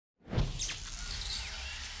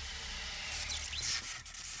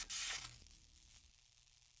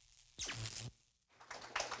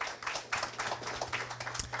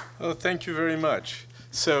Well, thank you very much.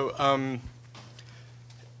 So,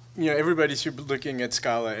 everybody's here looking at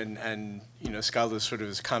Scala, and Scala is sort of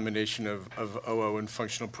this combination of OO and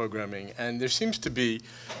functional programming. And there seems to be,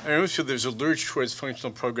 I always feel there's a lurch towards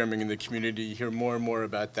functional programming in the community. You hear more and more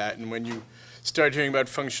about that. And when you start hearing about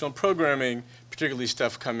functional programming, particularly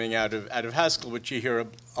stuff coming out of Haskell, what you hear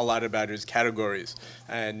a lot about is categories.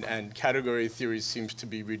 And category theory seems to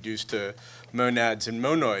be reduced to monads and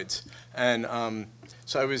monoids. And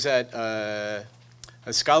so I was at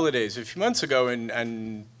Scala Days a few months ago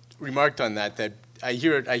and remarked on that I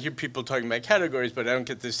hear people talking about categories, but I don't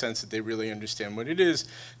get the sense that they really understand what it is.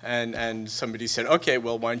 And somebody said, okay,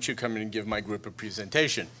 well, why don't you come in and give my group a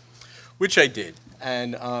presentation? Which I did.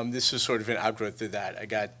 And this was sort of an outgrowth of that. I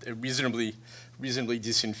got a reasonably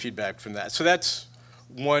decent feedback from that. So that's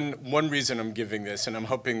one reason I'm giving this, and I'm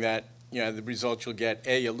hoping that the result you'll get,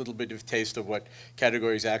 a little bit of taste of what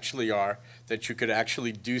categories actually are, that you could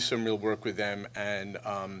actually do some real work with them, and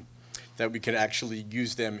that we could actually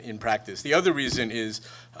use them in practice. The other reason is,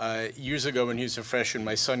 years ago when he was a freshman,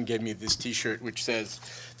 my son gave me this T-shirt which says,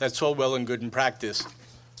 "That's all well and good in practice,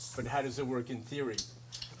 but how does it work in theory?"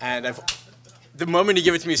 And the moment he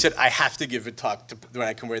gave it to me, he said, "I have to give a talk that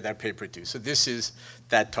I can wear that paper to." So this is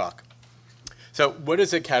that talk. So what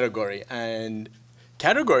is a category? And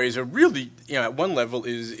categories are really, at one level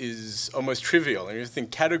is almost trivial. And you think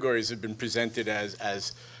categories have been presented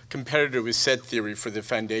as competitor with set theory for the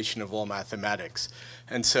foundation of all mathematics.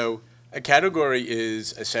 And so a category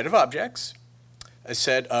is a set of objects, a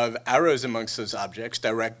set of arrows amongst those objects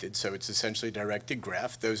directed, so it's essentially a directed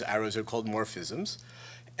graph. Those arrows are called morphisms.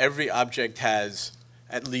 Every object has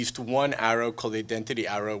at least one arrow called the identity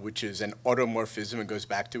arrow, which is an automorphism and goes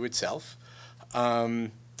back to itself.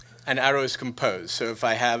 An arrow is composed. So if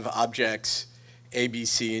I have objects A, B,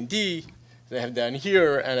 C, and D, that I have down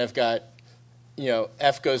here, and I've got,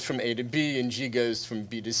 F goes from A to B, and G goes from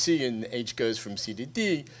B to C, and H goes from C to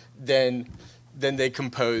D, then they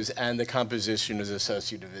compose, and the composition is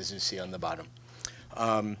associative, as you see on the bottom.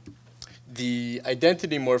 The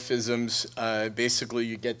identity morphisms, basically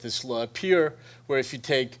you get this law up here, where if you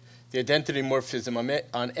take the identity morphism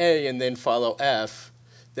on A and then follow F,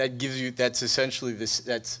 that gives you, that's essentially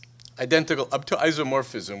that's identical up to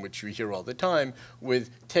isomorphism, which we hear all the time, with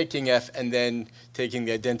taking F and then taking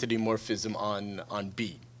the identity morphism on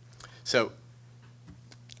B. So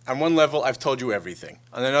on one level, I've told you everything.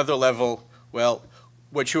 On another level, well,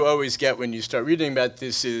 what you always get when you start reading about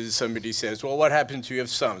this is somebody says, well, what happens if you have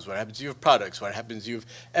sums? What happens if you have products? What happens if you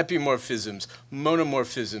have epimorphisms,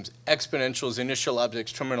 monomorphisms, exponentials, initial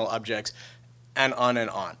objects, terminal objects, and on and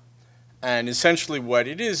on. And essentially what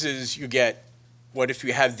it is you get, what if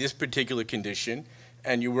you have this particular condition,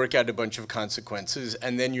 and you work out a bunch of consequences,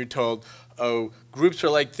 and then you're told, oh, groups are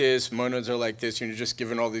like this, monads are like this, and you're just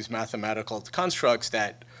given all these mathematical constructs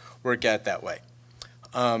that work out that way.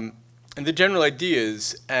 And the general idea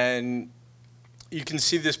is, and you can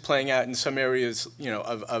see this playing out in some areas,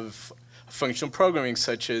 of functional programming,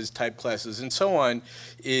 such as type classes and so on,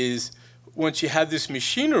 is once you have this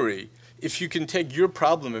machinery, if you can take your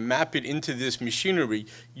problem and map it into this machinery,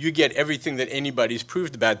 you get everything that anybody's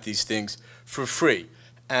proved about these things for free.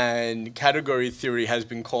 And category theory has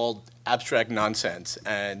been called abstract nonsense.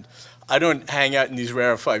 And I don't hang out in these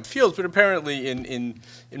rarefied fields, but apparently in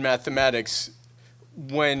mathematics,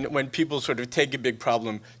 when people sort of take a big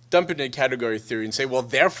problem, dump it into category theory and say, well,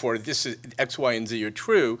 therefore, this is X, Y, and Z are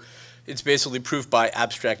true, it's basically proof by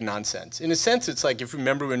abstract nonsense. In a sense, it's like, if you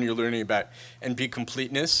remember when you're learning about NP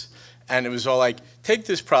completeness, and it was all like, take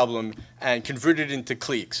this problem and convert it into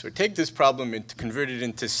cliques, or take this problem and convert it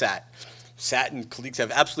into SAT. SAT and cliques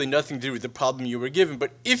have absolutely nothing to do with the problem you were given,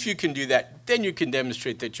 but if you can do that, then you can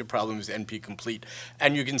demonstrate that your problem is NP complete,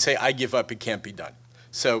 and you can say, I give up, it can't be done.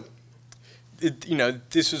 So,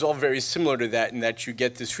 this is all very similar to that, in that you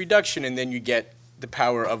get this reduction, and then you get the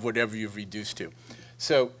power of whatever you've reduced to.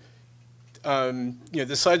 So,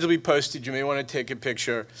 the slides will be posted. You may want to take a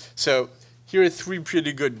picture. So, here are three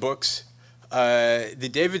pretty good books. The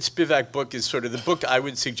David Spivak book is sort of the book I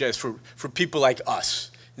would suggest for people like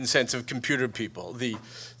us, in the sense of computer people. The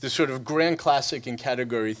sort of grand classic in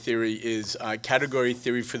category theory is Category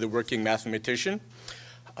Theory for the Working Mathematician.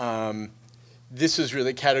 This is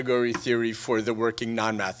really category theory for the working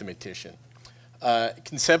non-mathematician.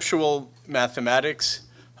 Conceptual mathematics.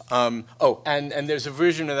 And there's a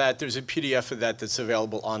version of that, there's a PDF of that that's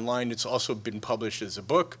available online. It's also been published as a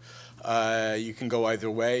book. You can go either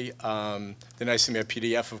way. The nice thing about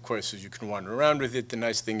PDF, of course, is you can wander around with it. The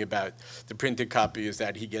nice thing about the printed copy is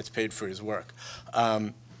that he gets paid for his work.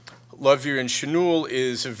 Lovier and Chenul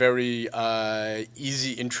is a very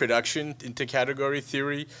easy introduction into category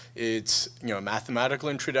theory. It's a mathematical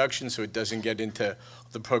introduction, so it doesn't get into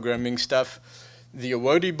the programming stuff. The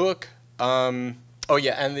Awodi book, oh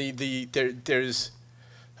yeah, and there's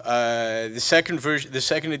the second version, the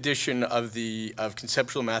second edition of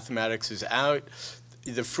Conceptual Mathematics is out.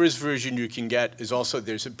 The first version you can get is also,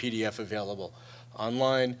 there's a PDF available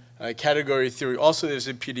online. Category theory, also there's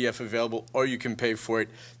a PDF available, or you can pay for it.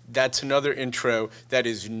 That's another intro that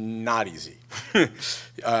is not easy.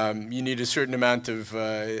 You need a certain amount of,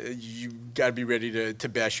 you gotta be ready to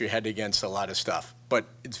bash your head against a lot of stuff, but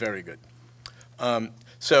it's very good.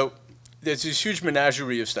 So there's this huge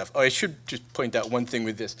menagerie of stuff. Oh, I should just point out one thing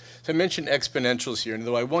with this. So I mentioned exponentials here, and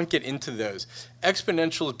though I won't get into those,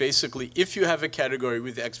 exponentials basically, if you have a category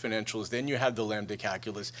with exponentials, then you have the lambda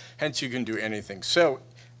calculus, hence you can do anything. So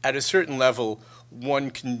at a certain level,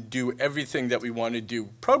 one can do everything that we want to do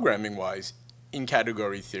programming-wise in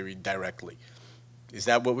category theory directly. Is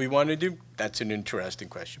that what we want to do? That's an interesting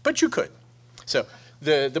question, but you could. So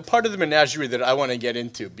the part of the menagerie that I want to get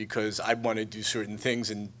into, because I want to do certain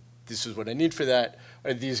things, and this is what I need for that,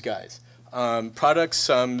 are these guys. Products,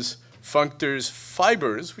 sums, functors,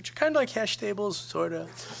 fibres, which are kind of like hash tables, sort of.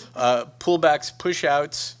 Pullbacks,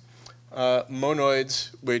 push-outs, monoids,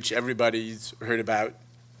 which everybody's heard about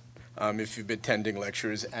if you've been attending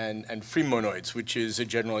lectures, and free monoids, which is a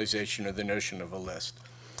generalization of the notion of a list.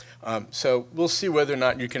 So we'll see whether or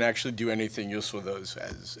not you can actually do anything useful with those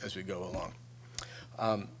as we go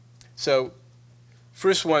along. So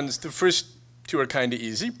the first two are kind of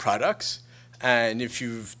easy, products. And if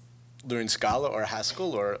you've learned Scala or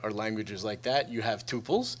Haskell or languages like that, you have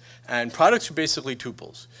tuples. And products are basically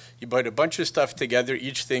tuples. You put a bunch of stuff together.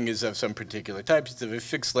 Each thing is of some particular type. It's of a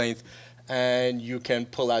fixed length. And you can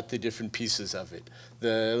pull out the different pieces of it.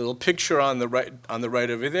 The little picture on the right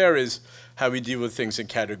over there is how we deal with things in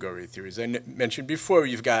category theories. I mentioned before,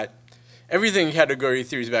 you've got everything in category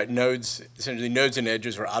theory is about nodes, essentially nodes and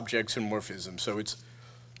edges, or objects and morphisms. So it's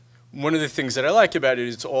one of the things that I like about it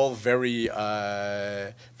is it's all very,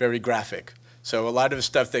 very graphic. So a lot of the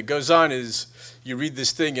stuff that goes on is you read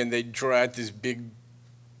this thing and they draw out this big,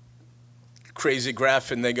 crazy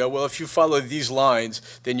graph, and they go, well, if you follow these lines,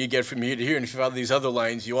 then you get from here to here, and if you follow these other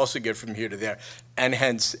lines, you also get from here to there, and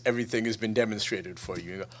hence everything has been demonstrated for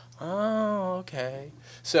you. You go, oh, okay.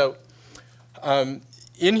 So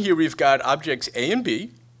in here we've got objects A and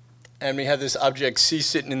B, and we have this object C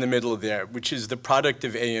sitting in the middle there, which is the product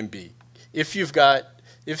of A and B. If C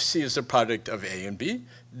is the product of A and B,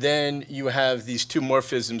 then you have these two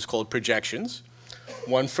morphisms called projections,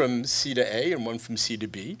 one from C to A and one from C to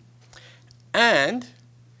B. And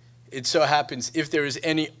it so happens if there is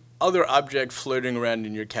any other object floating around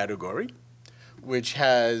in your category, which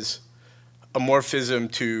has a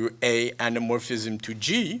morphism to A and a morphism to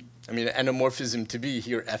G, and a morphism to B,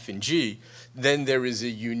 here F and G, then there is a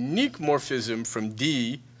unique morphism from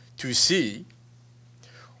D to C,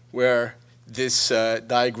 where this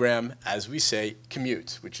diagram, as we say,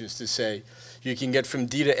 commutes, which is to say you can get from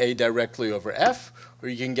D to A directly over F, or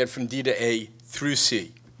you can get from D to A through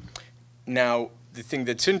C. Now, the thing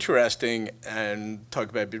that's interesting, and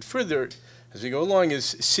talk about a bit further as we go along, is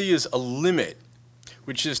C is a limit,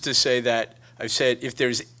 which is to say that I've said if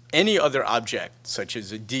there's any other object, such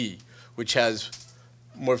as a D, which has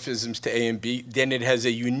morphisms to A and B, then it has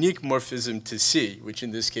a unique morphism to C, which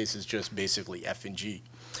in this case is just basically F and G.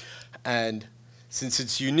 And since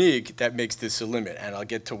it's unique, that makes this a limit, and I'll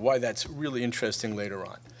get to why that's really interesting later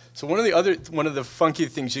on. So one of the funky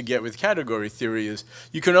things you get with category theory is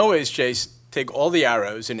you can always, Chase, take all the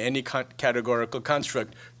arrows in any categorical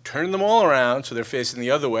construct, turn them all around so they're facing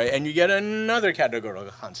the other way, and you get another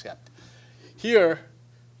categorical concept. Here,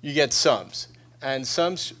 you get sums. And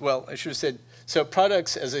sums, well, I should have said, so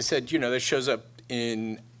products, as I said, that shows up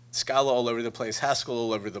in Scala all over the place, Haskell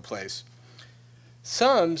all over the place.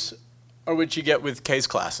 Sums are what you get with case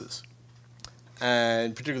classes,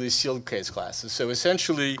 and particularly sealed case classes. So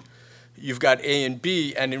essentially, you've got A and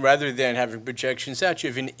B, and rather than having projections out, you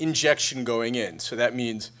have an injection going in. So that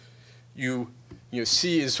means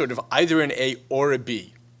C is sort of either an A or a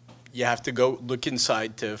B. You have to go look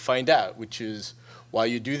inside to find out, which is why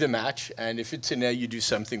you do the match. And if it's an A, you do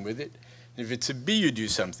something with it. And if it's a B, you do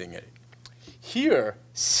something in it. Here,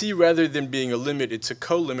 C, rather than being a limit, it's a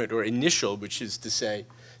co-limit or initial, which is to say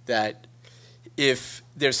that if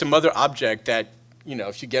there's some other object that,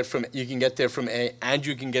 if you can get there from A and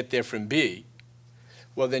you can get there from B,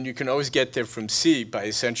 well, then you can always get there from C by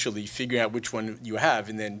essentially figuring out which one you have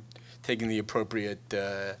and then taking the appropriate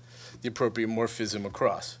morphism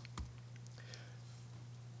across.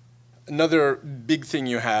 another big thing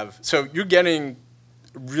you have, so you're getting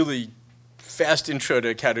really fast intro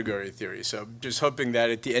to category theory. So just hoping that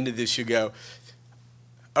at the end of this you go,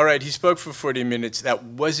 all right, he spoke for 40 minutes. That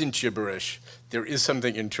wasn't gibberish. There is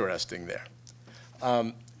something interesting there.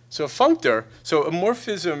 So a functor, so a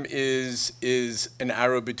morphism is an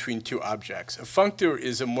arrow between two objects. A functor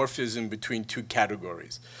is a morphism between two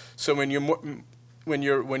categories. So when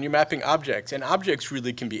you're mapping objects, and objects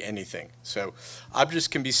really can be anything. So objects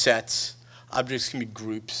can be sets, objects can be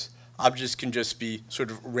groups, objects can just be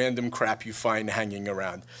sort of random crap you find hanging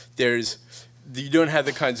around. You don't have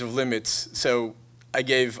the kinds of limits. So I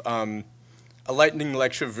gave a lightning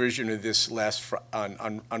lecture version of this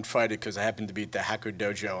on Friday because I happened to be at the Hacker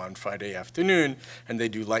Dojo on Friday afternoon, and they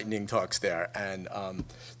do lightning talks there. And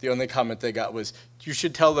the only comment they got was, you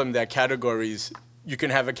should tell them that categories, you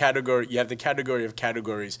can have a category, you have the category of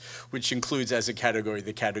categories, which includes as a category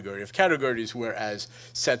the category of categories, whereas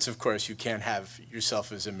sets, of course, you can't have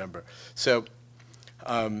yourself as a member. So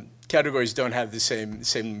categories don't have the same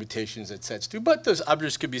limitations that sets do, but those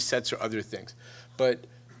objects could be sets or other things. But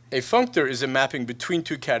a functor is a mapping between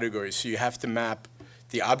two categories, so you have to map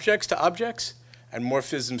the objects to objects and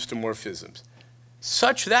morphisms to morphisms,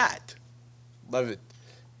 such that, love it,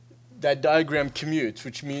 that diagram commutes,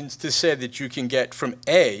 which means to say that you can get from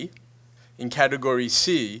A in category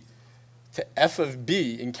C to F of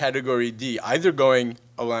B in category D, either going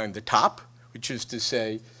along the top, which is to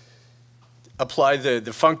say, apply the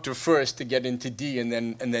functor first to get into D, and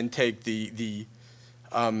then take the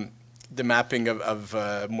mapping of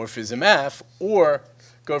morphism F, or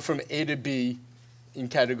go from A to B in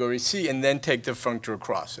category C and then take the functor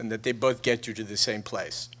across, and that they both get you to the same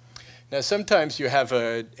place. Now, sometimes you have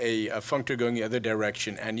a functor going the other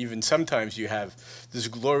direction, and even sometimes you have this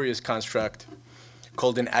glorious construct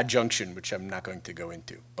called an adjunction, which I'm not going to go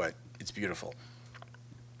into, but it's beautiful.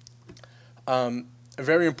 A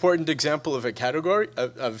very important example of a category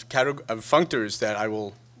of functors that I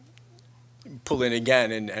will pull in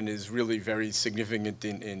again and is really very significant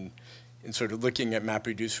in sort of looking at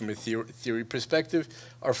MapReduce from a theory perspective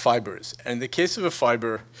are fibres. And in the case of a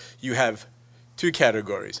fiber, you have two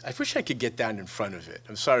categories. I wish I could get down in front of it.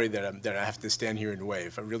 I'm sorry that I have to stand here and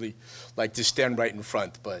wave. I really like to stand right in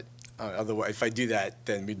front, but otherwise, if I do that,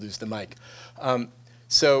 then we'd lose the mic.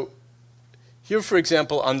 So here, for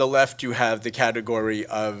example, on the left, you have the category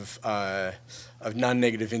of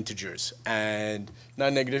non-negative integers. And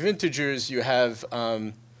non-negative integers, you have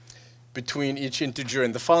between each integer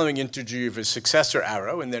and the following integer, you have a successor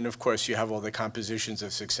arrow, and then, of course, you have all the compositions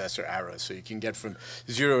of successor arrows. So you can get from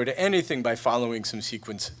 0 to anything by following some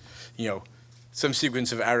sequence, some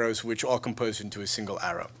sequence of arrows which all compose into a single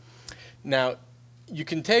arrow. Now, you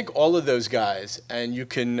can take all of those guys, and you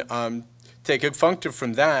can take a functor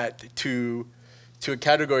from that to a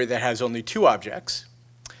category that has only two objects,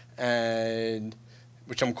 and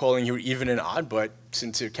which I'm calling here even and odd, but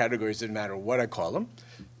since they're categories, it doesn't matter what I call them.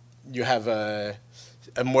 You have a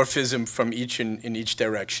morphism from each in each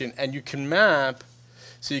direction, and you can map,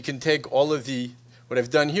 so you can take all of the, what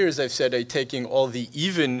I've done here is I've said I'm taking all the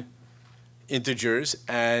even integers,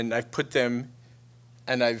 and I've put them,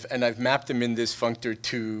 and I've mapped them in this functor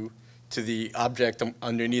to the object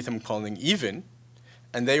underneath I'm calling even,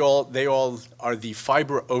 and they all are the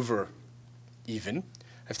fiber over even.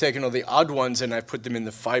 I've taken all the odd ones and I've put them in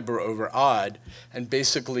the fiber over odd, and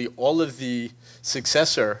basically all of the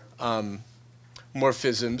successor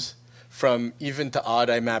morphisms from even to odd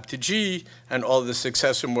I map to G, and all the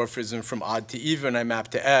successor morphisms from odd to even I map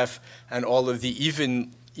to F, and all of the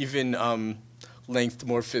even length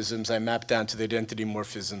morphisms I map down to the identity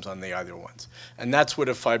morphisms on the other ones. And that's what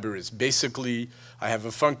a fiber is. Basically, I have a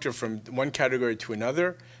functor from one category to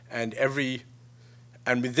another, and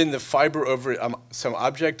within the fiber over some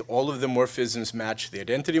object, all of the morphisms match the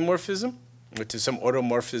identity morphism, which is some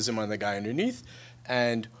automorphism on the guy underneath,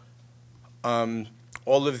 and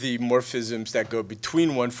all of the morphisms that go between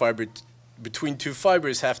between two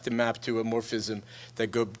fibers have to map to a morphism that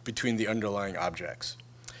go between the underlying objects.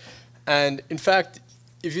 And in fact,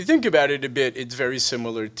 if you think about it a bit, it's very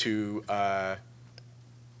similar to a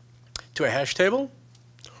hash table,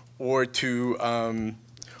 or to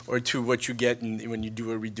what you get when you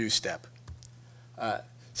do a reduce step.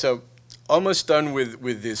 So almost done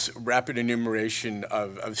with this rapid enumeration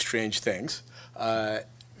of strange things.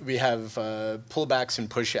 We have pullbacks and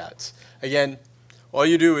pushouts. Again, all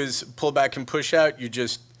you do is pull back and push out.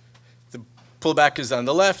 The pullback is on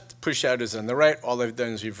the left, push out is on the right. All I've done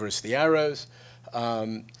is reverse the arrows.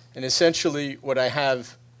 And essentially what I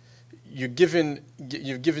have, you've given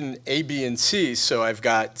A, B, and C. So I've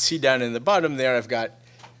got C down in the bottom there. I've got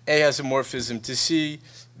A has a morphism to C,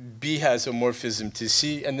 B has a morphism to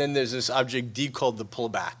C, and then there's this object D called the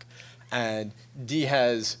pullback. And D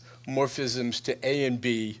has morphisms to A and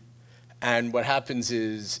B, and what happens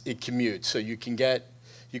is it commutes. So you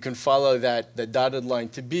can follow the dotted line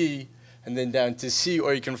to B, and then down to C,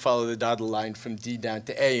 or you can follow the dotted line from D down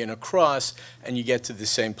to A and across, and you get to the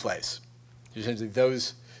same place. Essentially,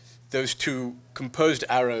 those two composed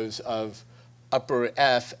arrows of upper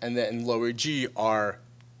F and then lower G are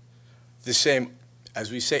the same,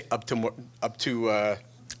 as we say, up to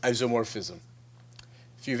isomorphism.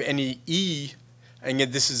 If you have any E, and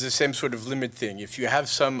yet this is the same sort of limit thing. If you have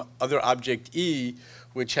some other object E,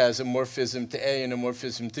 which has a morphism to A and a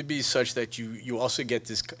morphism to B, such that you also get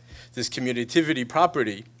this commutativity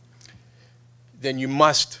property, then you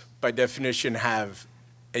must, by definition, have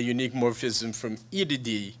a unique morphism from E to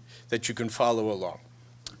D that you can follow along.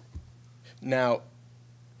 Now,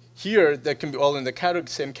 here, that can be all in the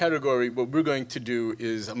same category. What we're going to do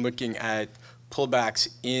is I'm looking at pullbacks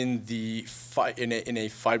in a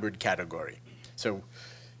fibered category. So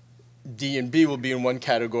D and B will be in one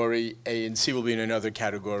category, A and C will be in another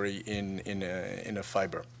category in a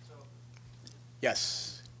fiber. So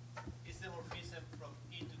yes? is the morphism from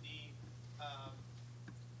E to D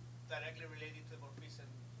directly related to the morphism,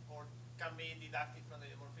 or can be deducted from the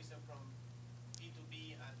morphism from E to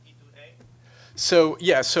B and E to A? So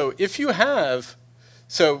yeah, so if you have,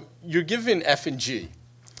 so you're given F and G.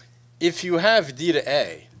 If you have D to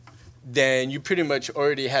A, then you pretty much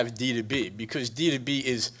already have D to B, because D to B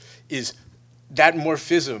is that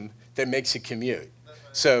morphism that makes it commute.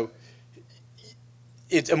 So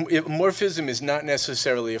a morphism is not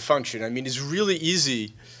necessarily a function. I mean, it's really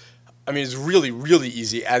easy. I mean, it's really, really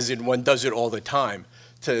easy, as in one does it all the time,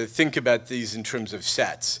 to think about these in terms of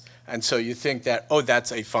sets. And so you think that, oh,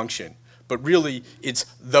 that's a function. But really, it's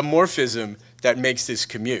the morphism that makes this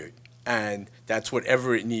commute. And that's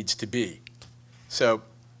whatever it needs to be. So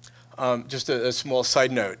just a small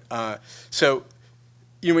side note. So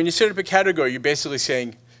when you set up a category, you're basically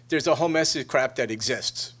saying there's a whole mess of crap that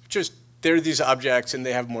exists. Just there are these objects, and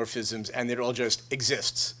they have morphisms, and it all just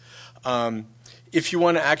exists. If you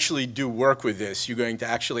want to actually do work with this, you're going to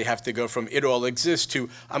actually have to go from it all exists to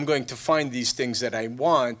I'm going to find these things that I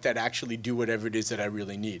want that actually do whatever it is that I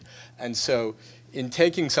really need. And so in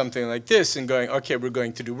taking something like this and going, okay, we're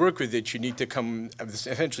going to do work with it, you need to come up with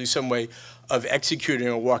essentially some way of executing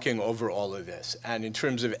or walking over all of this. And in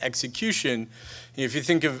terms of execution, if you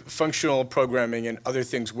think of functional programming and other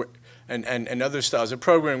things, and other styles of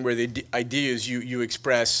programming where the idea is you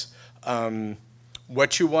express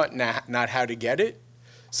what you want, not how to get it,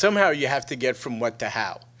 somehow you have to get from what to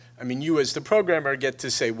how. I mean, you as the programmer get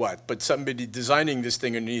to say what, but somebody designing this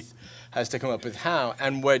thing underneath has to come up with how.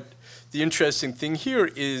 And what the interesting thing here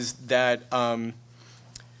is that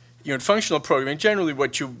in functional programming, generally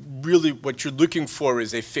what you're looking for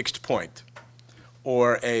is a fixed point,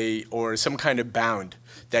 or some kind of bound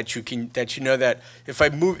that you know that if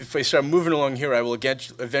I start moving along here, I will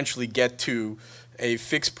eventually get to a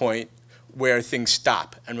fixed point where things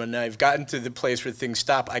stop. And when I've gotten to the place where things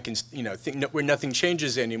stop, I can, where nothing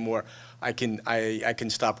changes anymore, I can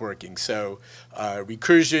stop working. So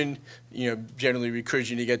recursion, generally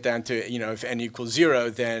recursion, you get down to, if n equals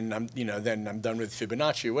 0, then I'm done with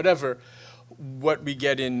Fibonacci or whatever. What we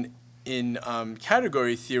get in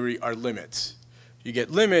category theory are limits. You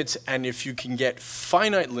get limits, and if you can get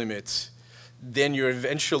finite limits, then you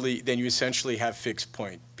essentially have fixed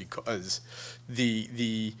point, because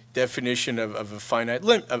the definition of a finite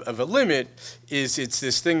of a limit is it's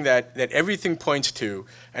this thing that everything points to,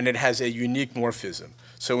 and it has a unique morphism.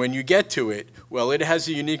 So when you get to it, well, it has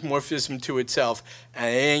a unique morphism to itself,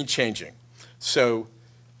 and it ain't changing. So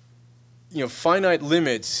finite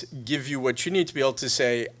limits give you what you need to be able to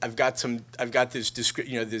say, I've got this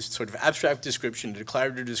this sort of abstract description,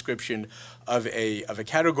 declarative description of a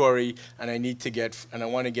category, and I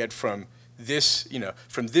want to get from this,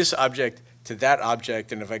 from this object to that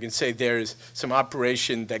object, and if I can say there's some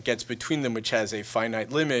operation that gets between them which has a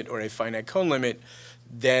finite limit or a finite cone limit,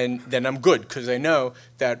 then I'm good, because I know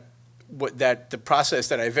that the process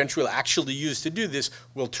that I eventually actually use to do this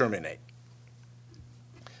will terminate.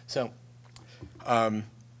 So.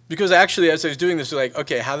 Because actually, as I was doing this, I was like,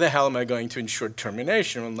 okay, how the hell am I going to ensure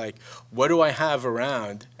termination? I'm like, what do I have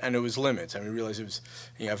around? And it was limits. I realized it was,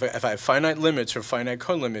 if I have finite limits or finite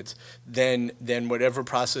cone limits, then whatever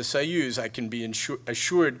process I use, I can be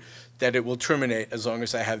assured that it will terminate as long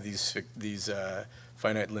as I have these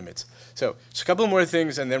finite limits. So just a couple more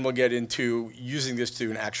things, and then we'll get into using this to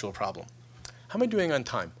an actual problem. How am I doing on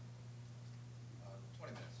time?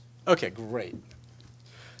 20 minutes. Okay, great.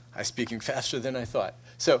 I'm speaking faster than I thought.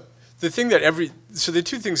 So the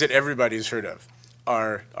two things that everybody's heard of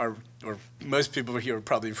are or most people here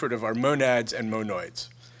probably have heard of, are monads and monoids.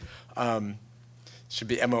 Should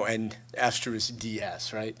be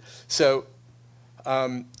MON*DS, right? So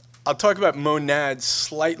I'll talk about monads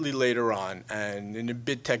slightly later on and in a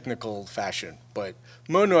bit technical fashion. But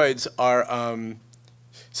monoids are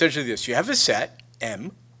essentially this. You have a set,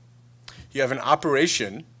 M. You have an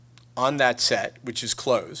operation on that set, which is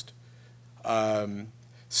closed.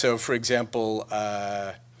 So for example,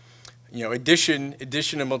 addition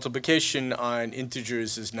and multiplication on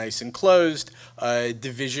integers is nice and closed.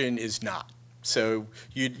 Division is not. So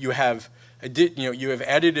you have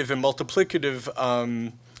additive and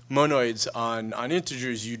multiplicative monoids on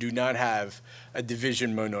integers. You do not have a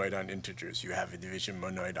division monoid on integers. You have a division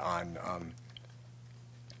monoid on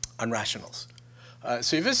rationals.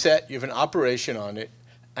 So you have a set. You have an operation on it,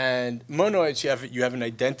 and monoids. You have an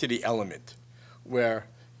identity element, where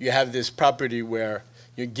you have this property where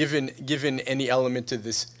you're given any element of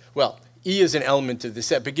this. Well, E is an element of the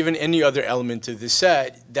set, but given any other element of the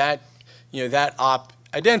set, that op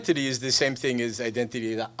identity is the same thing as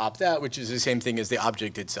identity op that, which is the same thing as the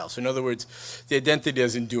object itself. So in other words, the identity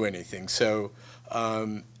doesn't do anything. So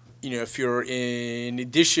if you're in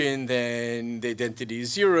addition, then the identity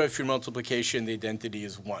is 0. If you're multiplication, the identity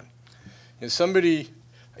is 1. A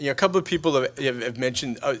couple of people have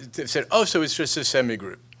mentioned, have said, oh, so it's just a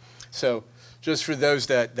semigroup. So just for those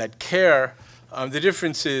that care, the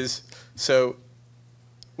difference is,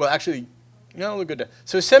 look at that.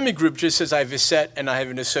 So a semigroup just says I have a set and I have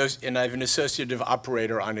an associative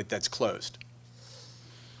operator on it that's closed.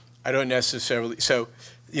 I don't necessarily, so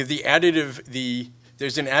there's an additive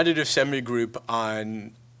semigroup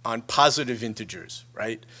on positive integers,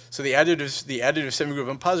 right? So the additive semigroup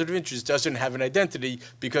on positive integers doesn't have an identity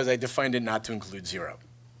because I defined it not to include 0.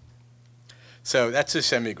 So that's a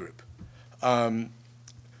semigroup. A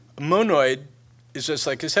monoid is just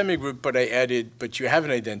like a semigroup, but you have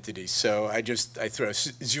an identity. So I throw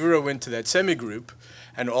 0 into that semigroup,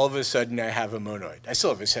 and all of a sudden I have a monoid. I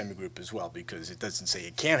still have a semigroup as well because it doesn't say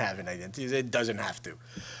it can't have an identity. It doesn't have to.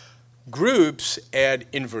 Groups add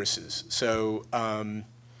inverses. So so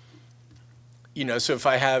if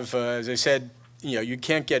I have, as I said, you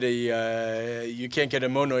can't get a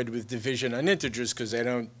monoid with division on integers because they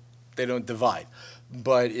don't divide.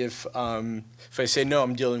 But if I say no,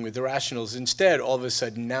 I'm dealing with irrationals instead, all of a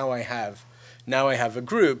sudden now I have a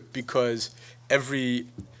group because the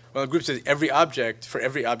group says for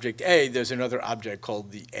every object A, there's another object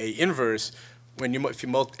called the A inverse. If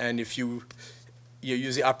you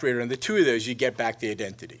use the operator on the two of those, you get back the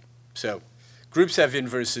identity. So groups have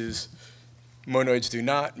inverses, monoids do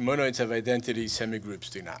not. Monoids have identities, semigroups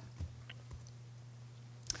do not.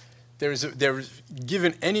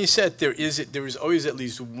 Given any set, there is always at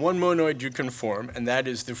least one monoid you can form, and that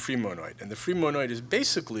is the free monoid. And the free monoid is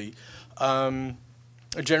basically a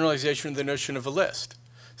generalization of the notion of a list.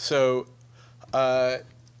 So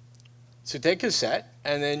take a set,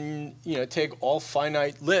 and then take all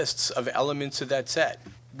finite lists of elements of that set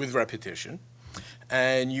with repetition,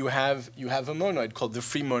 and you have a monoid called the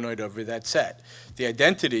free monoid over that set. The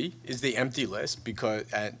identity is the empty list because.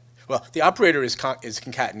 Well, the operator is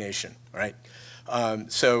concatenation, right?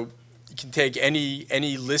 So you can take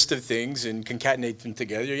any list of things and concatenate them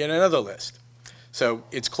together. You get another list. So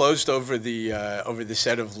it's closed over the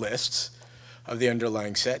set of lists of the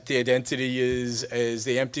underlying set. The identity is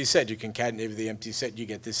the empty set. You concatenate with the empty set. You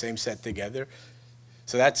get the same set together.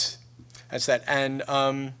 So that's that. And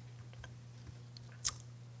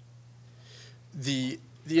the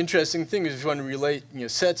interesting thing is if you want to relate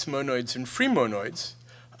sets, monoids, and free monoids.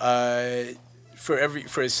 For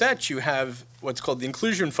a set, you have what's called the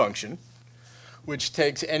inclusion function, which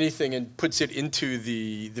takes anything and puts it into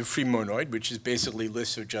the free monoid, which is basically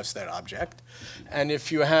lists of just that object. And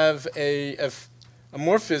if you have a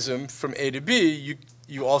morphism from A to B,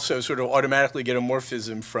 you also sort of automatically get a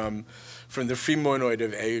morphism from the free monoid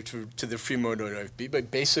of A to the free monoid of B. But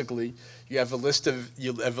basically, you have a list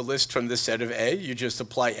from the set of A. You just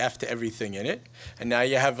apply F to everything in it, and now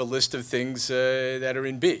you have a list of things that are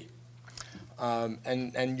in B.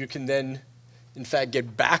 And you can then, in fact,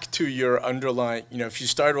 get back to your underlying. If you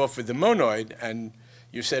start off with the monoid and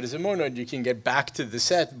your set is a monoid, you can get back to the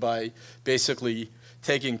set by basically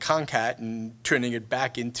taking concat and turning it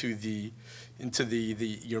back into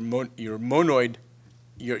your monoid.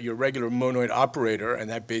 Your regular monoid operator, and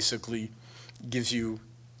that basically gives you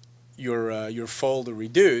your fold or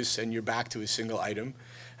reduce, and you're back to a single item,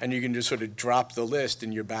 and you can just sort of drop the list,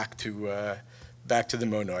 and you're back to the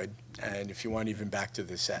monoid, and if you want, even back to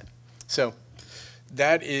the set. So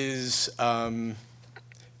that is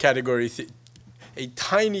a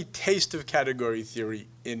tiny taste of category theory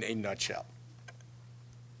in a nutshell.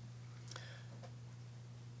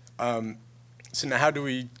 So now how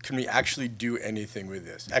can we actually do anything with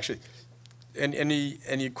this? Actually,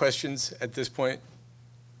 any questions at this point?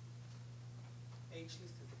 H-list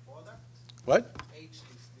is the product. What?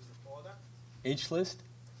 H-list is the product. H-list?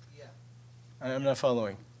 Yeah. I'm not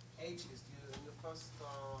following. H-list, in the first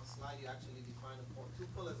slide, you actually define a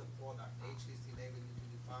tuple as a product. H-list enables you to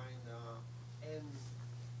define n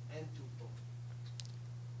tuple.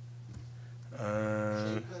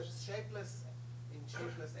 Shapeless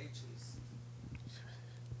H-list.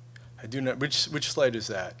 I do not. Which slide is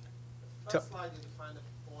that? The first slide, you define a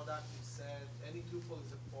product. You said any tuple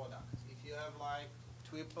is a product. If you have like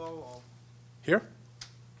triple or here?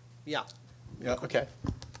 yeah. Yeah. Okay.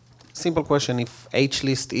 Simple question: if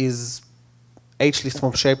H-list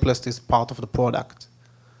from shapeless is part of the product.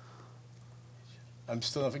 I'm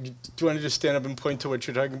still. Do you want to just stand up and point to what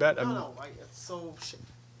you're talking about? No. So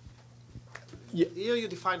yeah. here you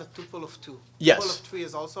define a tuple of 2. Yes. Tuple of 3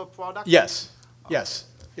 is also a product. Yes. Okay.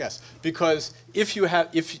 Yes. Because if you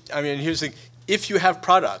have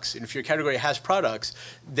products, and if your category has products,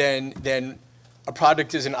 then a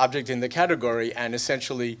product is an object in the category, and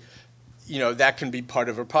essentially, that can be part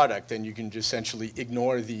of a product, and you can just essentially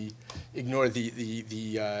ignore the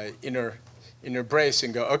inner brace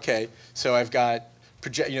and go, okay, so I've got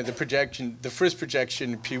the first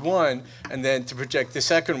projection P1, and then to project the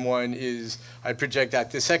second one is I project out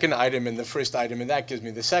the second item and the first item, and that gives me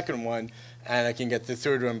the second one, and I can get the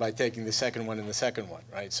third one by taking the second one and the second one,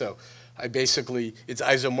 right? So I basically, it's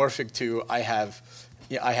isomorphic to I have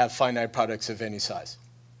finite products of any size.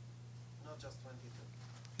 Not just 22.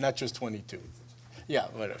 Not just 22. Yeah,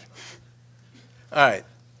 whatever. All right.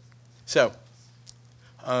 So,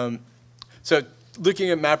 looking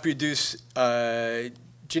at MapReduce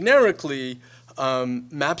generically,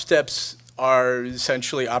 map steps are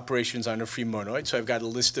essentially operations on a free monoid. So I've got a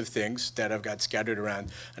list of things that I've got scattered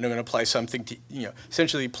around, and I'm going to apply something to,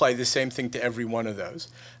 essentially apply the same thing to every one of those.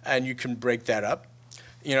 And you can break that up.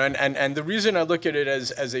 And the reason I look at it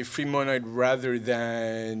as a free monoid rather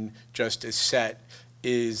than just a set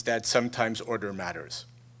is that sometimes order matters.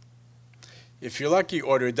 If you're lucky,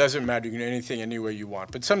 order doesn't matter. You can do anything anywhere you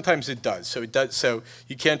want. But sometimes it does. So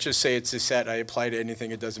you can't just say it's a set. I apply to anything.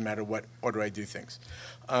 It doesn't matter what order I do things.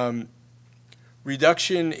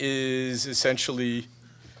 Reduction is essentially,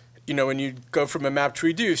 when you go from a map to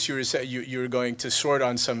reduce, you're going to sort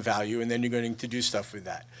on some value, and then you're going to do stuff with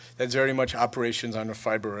that. That's very much operations on a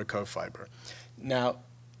fiber or a cofiber. Now,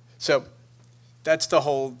 so that's the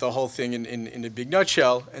whole thing in a big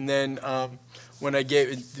nutshell. And then when I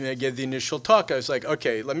gave the initial talk, I was like,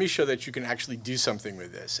 okay, let me show that you can actually do something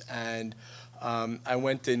with this. And I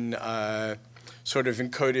went and sort of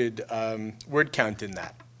encoded word count in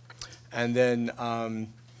that. And then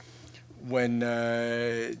when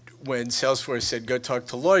Salesforce said, go talk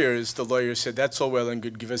to lawyers, the lawyer said, that's all well and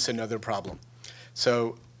good, give us another problem.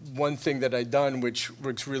 So one thing that I've done, which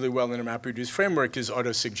works really well in a MapReduce framework, is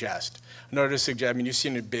auto-suggest. And auto-suggest, you've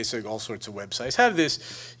seen it basically all sorts of websites have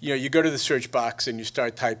this. You go to the search box and you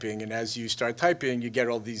start typing, and as you start typing, you get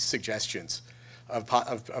all these suggestions of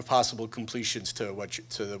possible completions to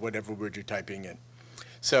whatever word you're typing in.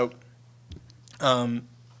 So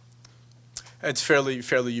it's fairly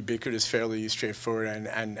ubiquitous, fairly straightforward,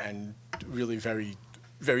 and really very,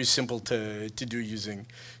 very simple to do using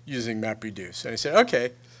MapReduce. And I said,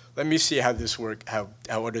 okay, let me see how this works, how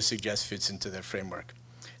auto-suggest fits into the framework.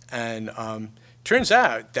 And turns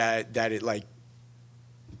out that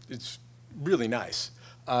it's really nice.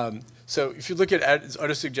 So if you look at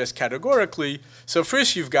auto-suggest categorically, so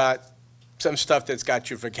first you've got some stuff that's got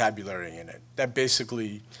your vocabulary in it. That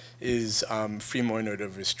basically is free monoid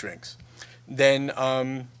over strings. Then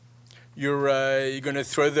you're going to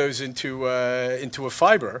throw those into a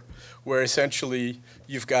fiber, where essentially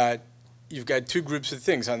you've got two groups of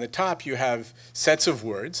things. On the top you have sets of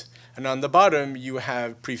words, and on the bottom you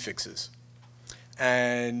have prefixes.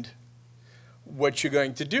 And what you're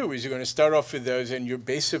going to do is you're going to start off with those, and you're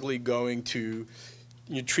basically going to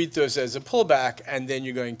treat those as a pullback, and then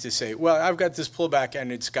you're going to say, well, I've got this pullback,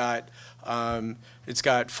 and it's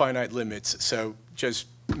got finite limits, so just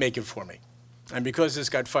make it for me. And because it's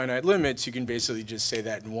got finite limits, you can basically just say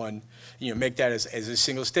that in one, make that as a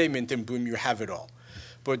single statement, and boom, you have it all.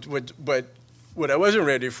 But what I wasn't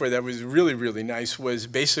ready for that was really, really nice was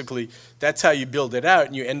basically that's how you build it out,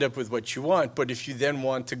 and you end up with what you want. But if you then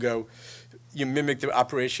want to go, you mimic the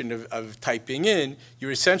operation of typing in, you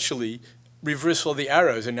essentially reverse all the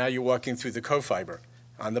arrows, and now you're walking through the cofiber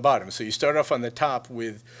on the bottom. So you start off on the top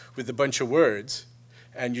with a bunch of words,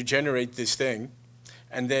 and you generate this thing,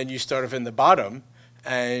 and then you start off in the bottom,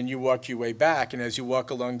 and you walk your way back, and as you walk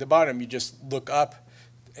along the bottom, you just look up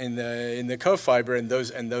in the co-fiber, and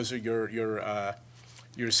those are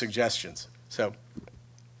your suggestions. So,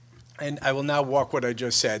 and I will now walk what I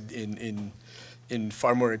just said in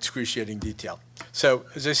far more excruciating detail. So,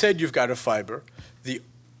 as I said, you've got a fiber.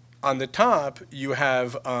 On the top, you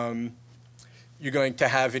have you're going to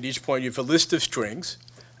have at each point you have a list of strings,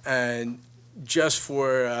 and just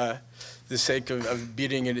for the sake of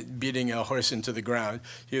beating a horse into the ground,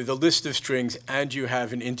 you have the list of strings, and you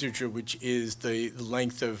have an integer which is the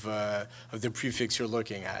length of the prefix you're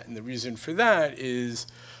looking at. And the reason for that is,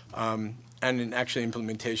 and in actual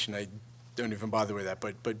implementation, I don't even bother with that,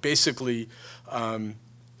 but basically,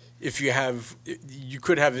 if you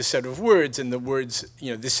could have a set of words, and the words,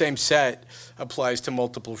 the same set applies to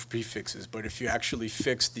multiple prefixes. But if you actually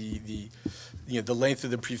fix the length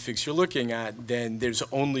of the prefix you're looking at, then there's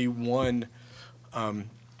only one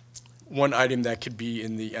item that could be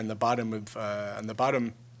on the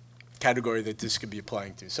bottom category that this could be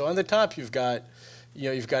applying to. So on the top, you've got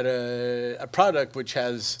a product which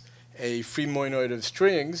has a free monoid of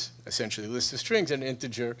strings, essentially a list of strings, and an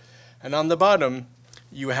integer, and on the bottom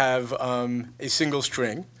you have a single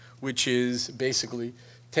string, which is basically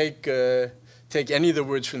take any of the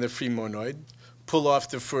words from the free monoid, pull off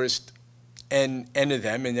the first n of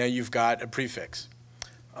them, and now you've got a prefix.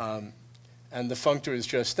 And the functor is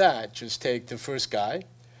just that. Just take the first guy,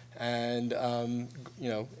 and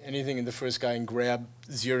anything in the first guy, and grab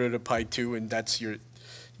 0 to pi 2, and that's your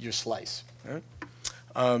slice. Right?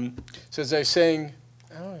 So as I was saying,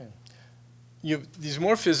 these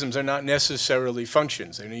morphisms are not necessarily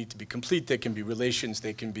functions. They need to be complete. They can be relations.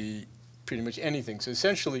 They can be pretty much anything. So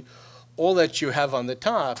essentially, all that you have on the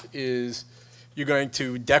top is you're going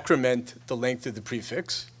to decrement the length of the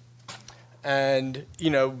prefix. And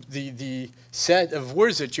the set of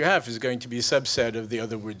words that you have is going to be a subset of the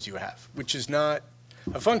other words you have, which is not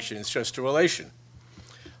a function. It's just a relation.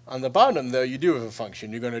 On the bottom, though, you do have a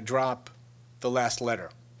function. You're going to drop the last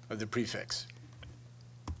letter of the prefix.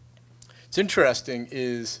 What's interesting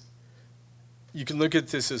is you can look at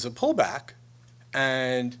this as a pullback,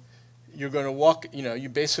 and you're going to walk, you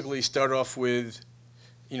basically start off with,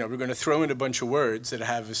 we're going to throw in a bunch of words that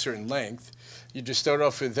have a certain length. You just start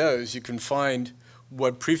off with those. You can find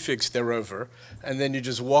what prefix they're over, and then you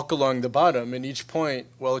just walk along the bottom, and each point,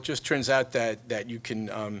 well, it just turns out that you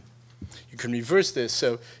can reverse this.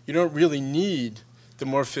 So you don't really need the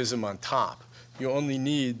morphism on top. You only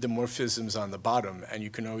need the morphisms on the bottom, and you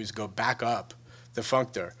can always go back up the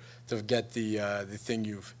functor to get the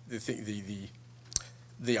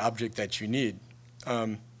object that you need.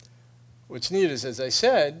 What's neat is, as I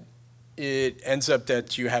said, it ends up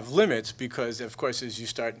that you have limits because, of course, as you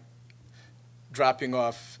start dropping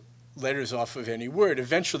off letters off of any word,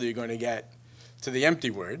 eventually you're going to get to the empty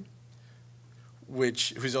word,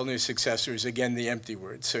 whose only successor is, again, the empty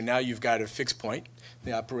word. So now you've got a fixed point,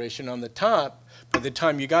 the operation on the top. By the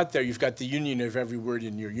time you got there, you've got the union of every word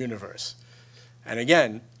in your universe. And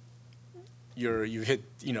again, you hit,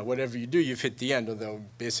 whatever you do, you've hit the end, although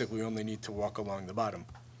basically you only need to walk along the bottom.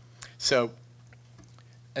 So,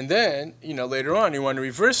 and then, later on, you want to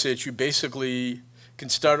reverse it. You basically can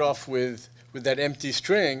start off with that empty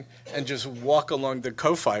string and just walk along the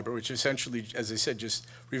co-fiber, which essentially, as I said, just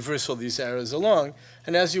reverse all these arrows along.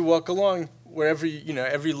 And as you walk along, wherever,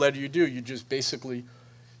 every letter you do, you just basically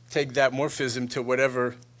take that morphism to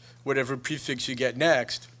whatever prefix you get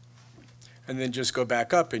next, and then just go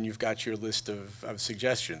back up, and you've got your list of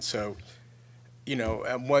suggestions. So,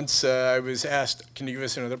 once I was asked, can you give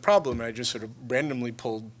us another problem? And I just sort of randomly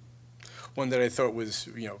pulled one that I thought was,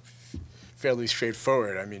 fairly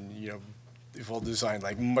straightforward. I mean, we've all designed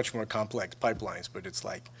like much more complex pipelines, but it's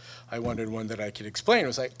like I wanted one that I could explain. It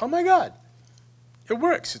was like, oh my God, it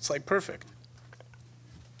works. It's like perfect.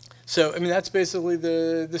 So, I mean, that's basically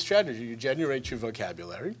the strategy. You generate your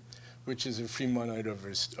vocabulary, which is a free monoid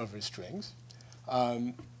over strings.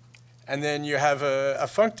 And then you have a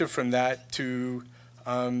functor from that to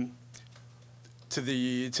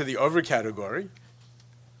the over category.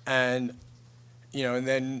 And, and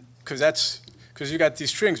then, because you got these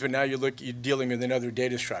strings, but now you're dealing with another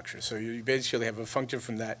data structure. So you basically have a functor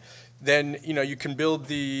from that. Then, you can build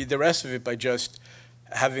the rest of it by just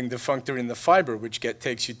having the functor in the fiber, which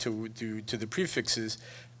takes you to the prefixes,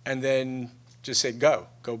 and then just say go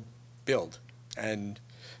build. And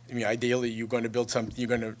I mean, ideally, you're going to build something. You're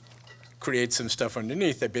going to create some stuff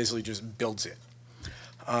underneath that basically just builds it.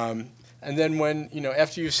 And then when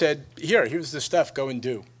after you've said here's the stuff, go and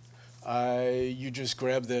do, you just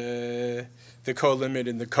grab the co-limit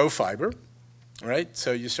in the co-fiber, All right,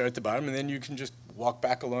 so you start at the bottom, and then you can just walk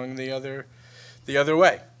back along the other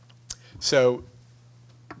way. So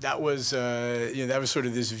that was that was sort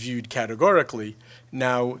of this viewed categorically.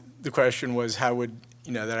 Now the question was, how would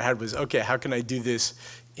that I had was, okay, how can I do this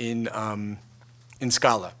in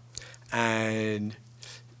Scala? And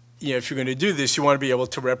if you're going to do this, you want to be able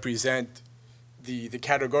to represent the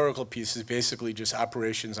categorical pieces, basically just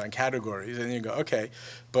operations on categories. And then you go, okay,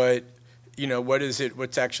 but what is it,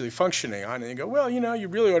 what's actually functioning on? And you go, well, you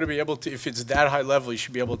really ought to be able to, if it's that high level, you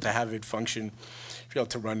should be able to have it function, be able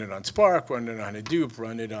to run it on Spark, run it on Hadoop,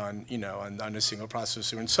 run it on, on a single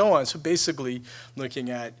processor and so on. So basically looking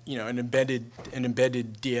at, an embedded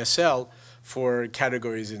DSL for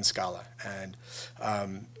categories in Scala. And,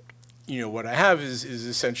 what I have is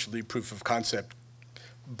essentially proof of concept,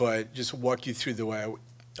 but just walk you through the way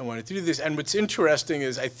I wanted to do this. And what's interesting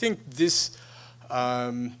is I think this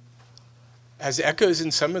has echoes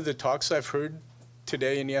in some of the talks I've heard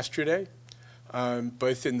today and yesterday,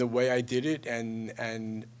 both in the way I did it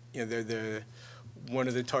and one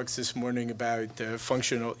of the talks this morning about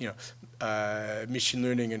functional, machine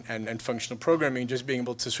learning and functional programming, just being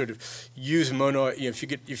able to sort of use monoid,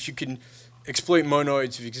 if you can exploit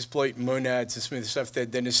monoids, if you can exploit monads and some of the stuff,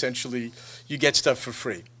 then essentially you get stuff for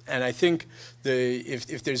free. And I think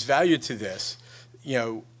if there's value to this,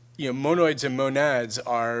 monoids and monads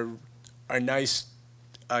are nice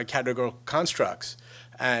categorical constructs.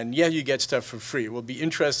 And yeah, you get stuff for free. It will be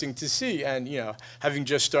interesting to see. And having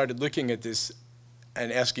just started looking at this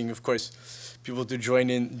and asking, of course, people to join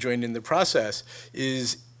in the process,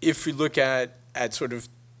 is if we look at sort of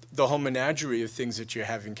the whole menagerie of things that you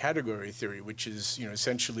have in category theory, which is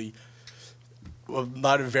essentially a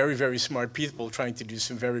lot of very, very smart people trying to do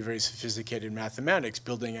some very, very sophisticated mathematics,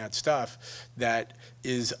 building out stuff that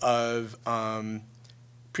is of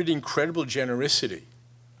pretty incredible generosity.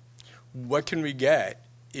 What can we get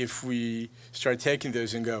if we start taking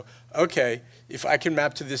those and go, okay, if I can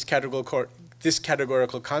map to this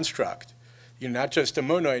categorical construct, not just a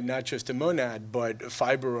monoid, not just a monad, but a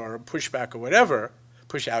fiber or a pushback or whatever,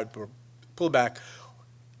 push out or pull back,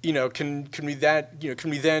 can we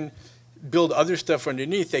then build other stuff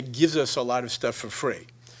underneath that gives us a lot of stuff for free?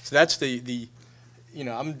 So that's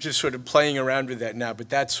I'm just sort of playing around with that now, but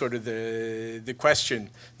that's sort of the question,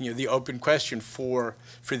 the open question for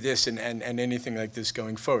this and anything like this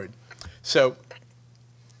going forward. So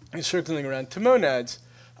circling around to monads,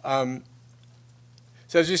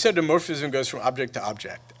 so as we said, the morphism goes from object to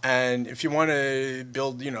object. And if you want to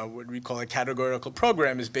build, what we call a categorical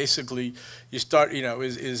program, is basically you start,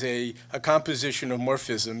 is a composition of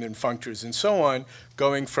morphism and functors and so on,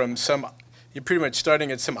 going from you're pretty much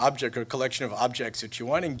starting at some object or collection of objects that you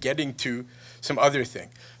want and getting to some other thing.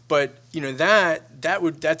 But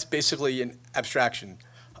that's basically an abstraction.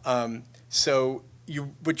 So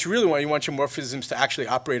what you really want, you want your morphisms to actually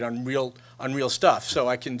operate on real stuff. So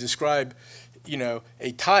I can describe,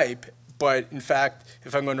 a type, but in fact,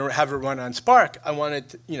 if I'm going to have it run on Spark, I want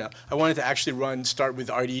it to actually start with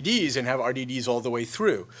RDDs and have RDDs all the way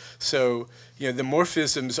through. So, the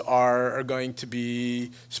morphisms are going to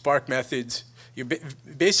be Spark methods. You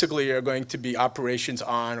basically are going to be operations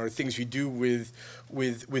on or things you do with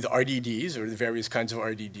RDDs or the various kinds of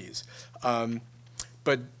RDDs.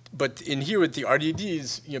 But in here with the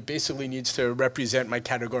RDDs, basically needs to represent my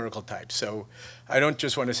categorical type. So I don't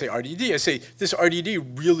just want to say RDD. I say this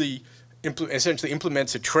RDD really essentially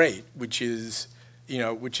implements a trait, which is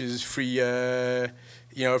free, a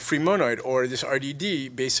free monoid, or this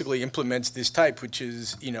RDD basically implements this type, which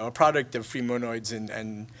is a product of free monoids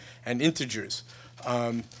and integers,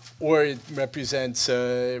 or it represents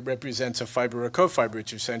a fiber or cofiber,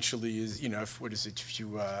 which essentially is if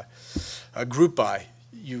you group by,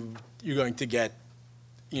 you're going to get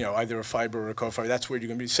either a fiber or a cofiber. That's where you're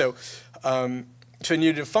going to be. So so I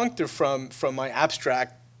need a functor from my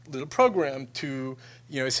abstract little program to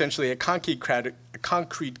essentially a concrete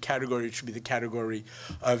category, which should be the category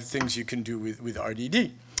of things you can do with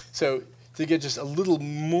RDD. So to get just a little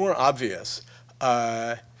more obvious,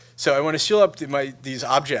 so I want to seal up these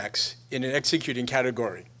objects in an executing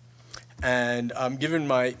category, and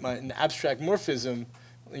given an abstract morphism,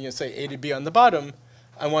 say A to B on the bottom,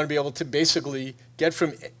 I want to be able to basically get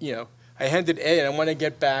from I handed A and I want to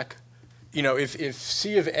get back, if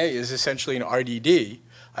C of A is essentially an RDD,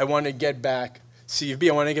 I want to get back C of B,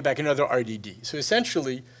 I want to get back another RDD. So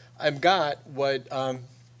essentially, I've got what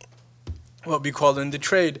we call in the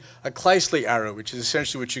trade a Kleisli arrow, which is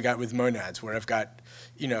essentially what you got with monads, where I've got,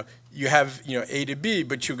 you have A to B,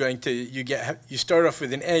 but you start off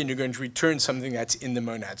with an A and you're going to return something that's in the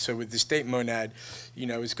monad. So with the state monad,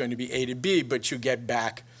 it's going to be A to B, but you get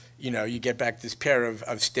back, you get back this pair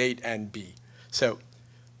of state and B. So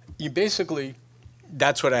you basically,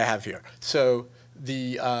 that's what I have here. So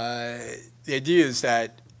the idea is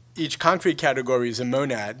that each concrete category is a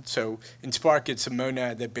monad. So in Spark, it's a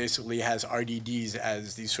monad that basically has RDDs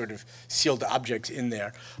as these sort of sealed objects in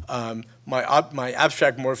there. My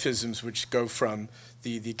abstract morphisms, which go from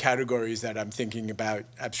the categories that I'm thinking about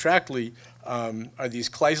abstractly, are these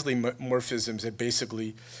Kleisli morphisms that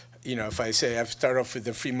basically, if I say I start off with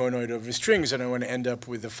the free monoid over strings and I want to end up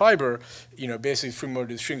with a fiber, basically free monoid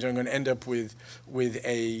over strings, I'm going to end up with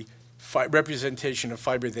a representation of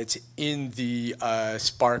fiber that's in the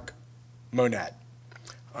Spark monad.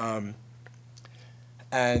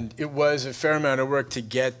 And it was a fair amount of work to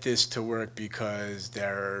get this to work because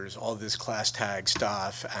there's all this class tag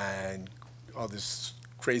stuff and all this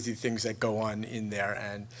crazy things that go on in there.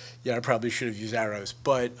 And yeah, I probably should have used arrows.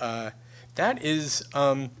 But that is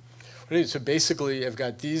what it is. So basically, I've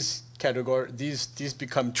got these these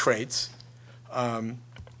become traits.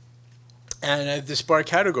 And I have the Spark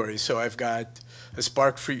categories. So I've got a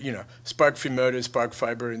Spark free, Spark free motor, Spark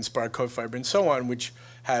fiber, and Spark cofiber, and so on, which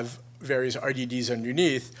have various RDDs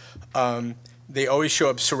underneath. They always show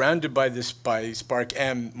up surrounded by Spark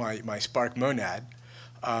M, my Spark monad.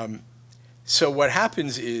 So what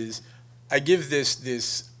happens is I give this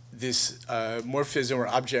morphism or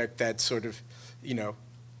object that's sort of,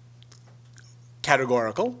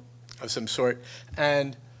 categorical of some sort,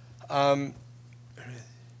 and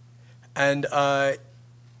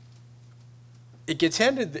it gets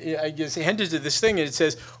handed to this thing, and it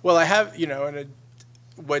says, well, I have,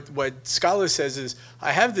 what Scala says is,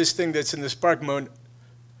 I have this thing that's in the Spark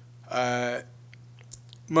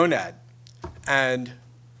monad, and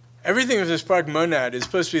everything with the Spark monad is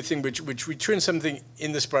supposed to be a thing which returns something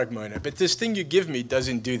in the Spark monad, but this thing you give me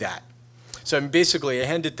doesn't do that. So I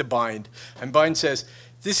hand it to Bind, and Bind says,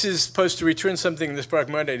 this is supposed to return something in the Spark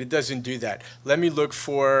monad. It doesn't do that. Let me look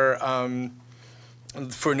for an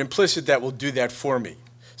implicit that will do that for me.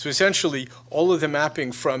 So essentially, all of the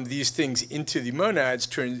mapping from these things into the monads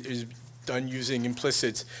is done using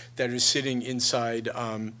implicits that are sitting inside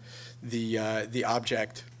the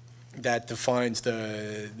object that defines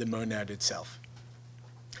the monad itself.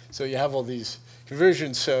 So you have all these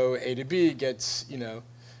conversions. So A to B gets,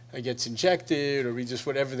 gets injected, or we just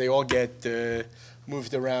whatever. They all get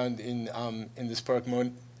moved around in the Spark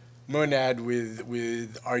monad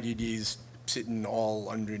with RDDs sitting all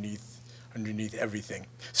underneath everything.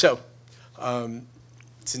 So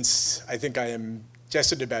since I think I am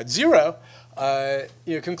just at about 0,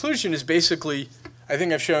 conclusion is basically, I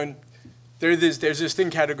think I've shown there's this thing,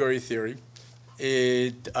 category theory.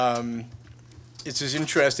 It's this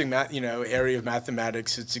interesting area of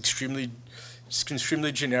mathematics. It's extremely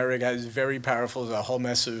generic, has very powerful, a whole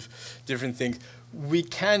mess of different things. We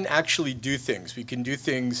can actually do things. We can do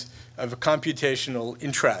things of a computational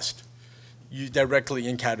interest directly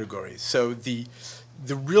in categories. So the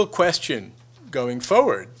real question going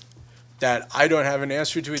forward that I don't have an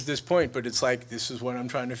answer to at this point, but it's like this is what I'm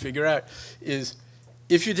trying to figure out, is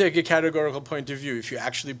if you take a categorical point of view, if you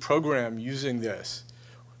actually program using this,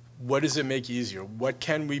 what does it make easier? What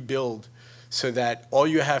can we build so that all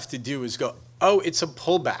you have to do is go, oh, it's a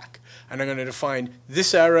pullback. And I'm going to define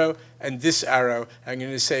this arrow and this arrow. I'm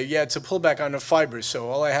going to say, yeah, it's a pullback on a fiber. So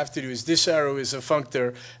all I have to do is this arrow is a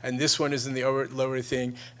functor, and this one is in the lower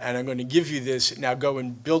thing. And I'm going to give you this. Now go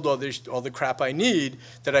and build all the crap I need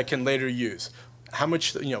that I can later use. How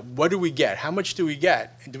much, what do we get? How much do we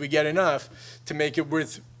get? And do we get enough to make it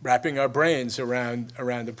worth wrapping our brains around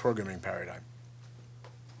the programming paradigm?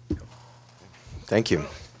 Thank you.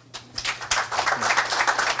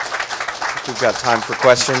 We've got time for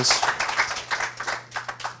questions.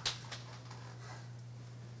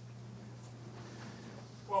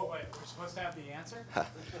 Whoa, wait, we're supposed to have the answer?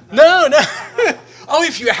 No. Oh,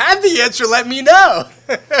 if you have the answer, let me know.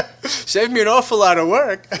 Save me an awful lot of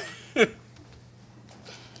work.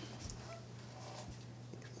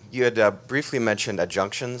 You had briefly mentioned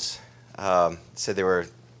adjunctions. Said they were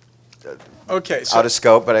okay, out of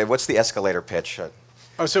scope, but what's the escalator pitch?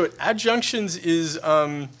 So adjunctions is,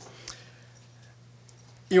 a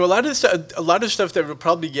lot of stuff that we'll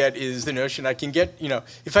probably get is the notion I can get,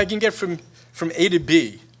 if I can get from A to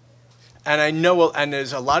B, and I know, and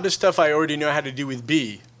there's a lot of stuff I already know how to do with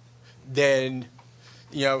B, then,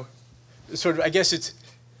 sort of, I guess it's,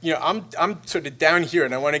 I'm sort of down here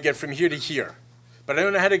and I want to get from here to here, but I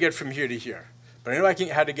don't know how to get from here to here, but I know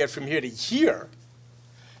how to get from here to here.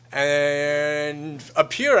 And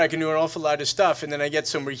up here, I can do an awful lot of stuff, and then I get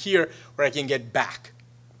somewhere here where I can get back.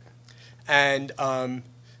 And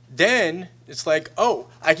then it's like, oh,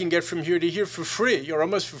 I can get from here to here for free, or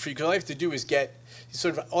almost for free, because all I have to do is get,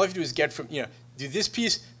 all I have to do is get from, do this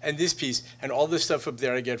piece, and all this stuff up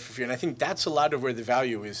there I get for free. And I think that's a lot of where the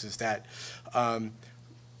value is that,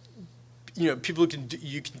 people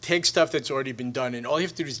you can take stuff that's already been done, and all you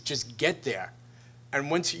have to do is just get there. And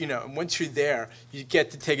once you're there, you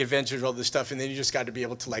get to take advantage of all this stuff, and then you just got to be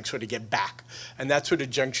able to like sort of get back. And that's what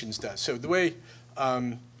adjunctions does. So the way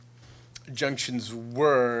adjunctions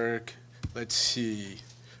work, let's see.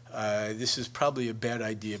 This is probably a bad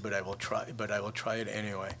idea, but I will try it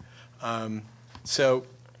anyway. So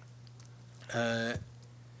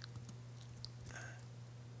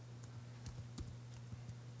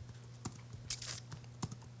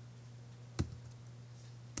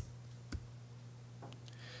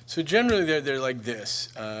generally they're like this.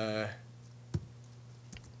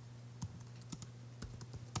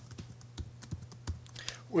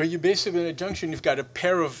 Where you basically, in an adjunction, you've got a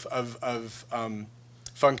pair of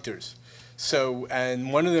functors. So,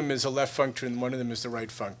 and one of them is a left functor and one of them is the right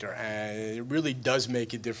functor. And it really does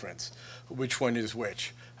make a difference which one is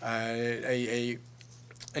which. An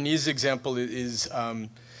easy example is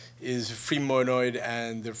free monoid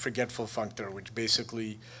and the forgetful functor, which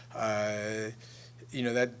basically, that's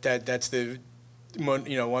the,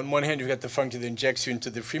 on one hand you've got the functor that injects you into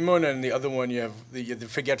the free monad, and the other one you have the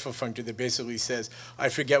forgetful functor that basically says, I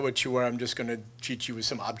forget what you are, I'm just going to treat you with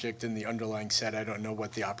some object in the underlying set, I don't know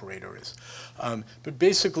what the operator is. But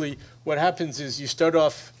basically what happens is you start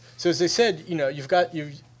off, so as I said,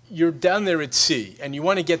 you're down there at C, and you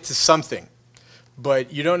want to get to something,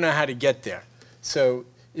 but you don't know how to get there. So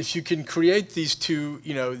if you can create these two,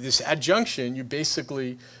 this adjunction, you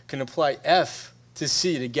basically can apply F to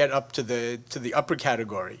C to get up to the upper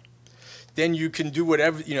category. Then you can do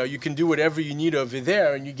whatever you need over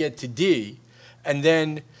there, and you get to D, and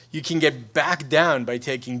then you can get back down by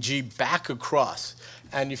taking G back across.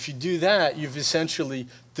 And if you do that, you've essentially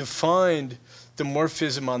defined the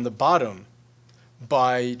morphism on the bottom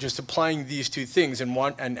by just applying these two things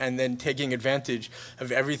and then taking advantage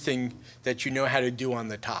of everything that you know how to do on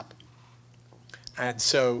the top. And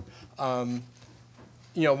so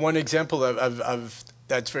one example of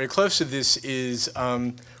that's very close to this is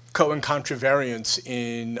co and contravariance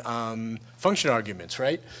in function arguments,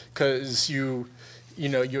 right? Because you're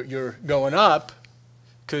going up,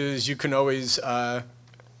 because you can always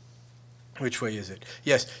which way is it?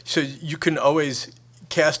 Yes, so you can always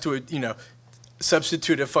cast to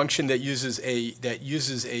substitute a function that uses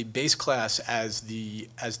a base class as the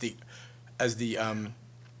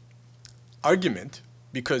argument,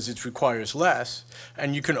 because it requires less,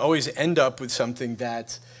 and you can always end up with something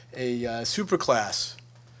that's a superclass,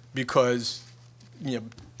 because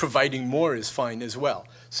providing more is fine as well.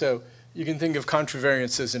 So you can think of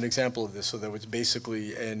contravariance as an example of this, so that it's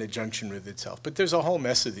basically an adjunction with itself. But there's a whole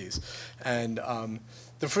mess of these, and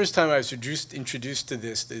the first time I was introduced to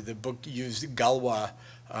this, the book used Galois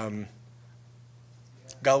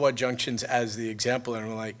junctions as the example, and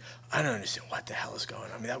I'm like, I don't understand what the hell is going on.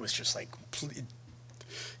 I mean, that was just like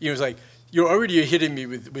it was like, you're hitting me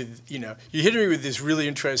with this really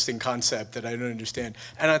interesting concept that I don't understand,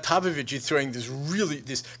 and on top of it, you're throwing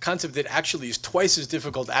this concept that actually is twice as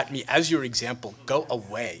difficult at me as your example. Go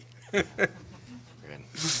away.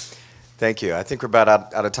 Thank you. I think we're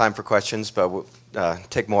about out of time for questions, but we'll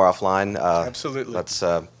take more offline. Absolutely.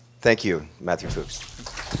 Thank you, Matthew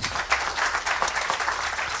Fuchs.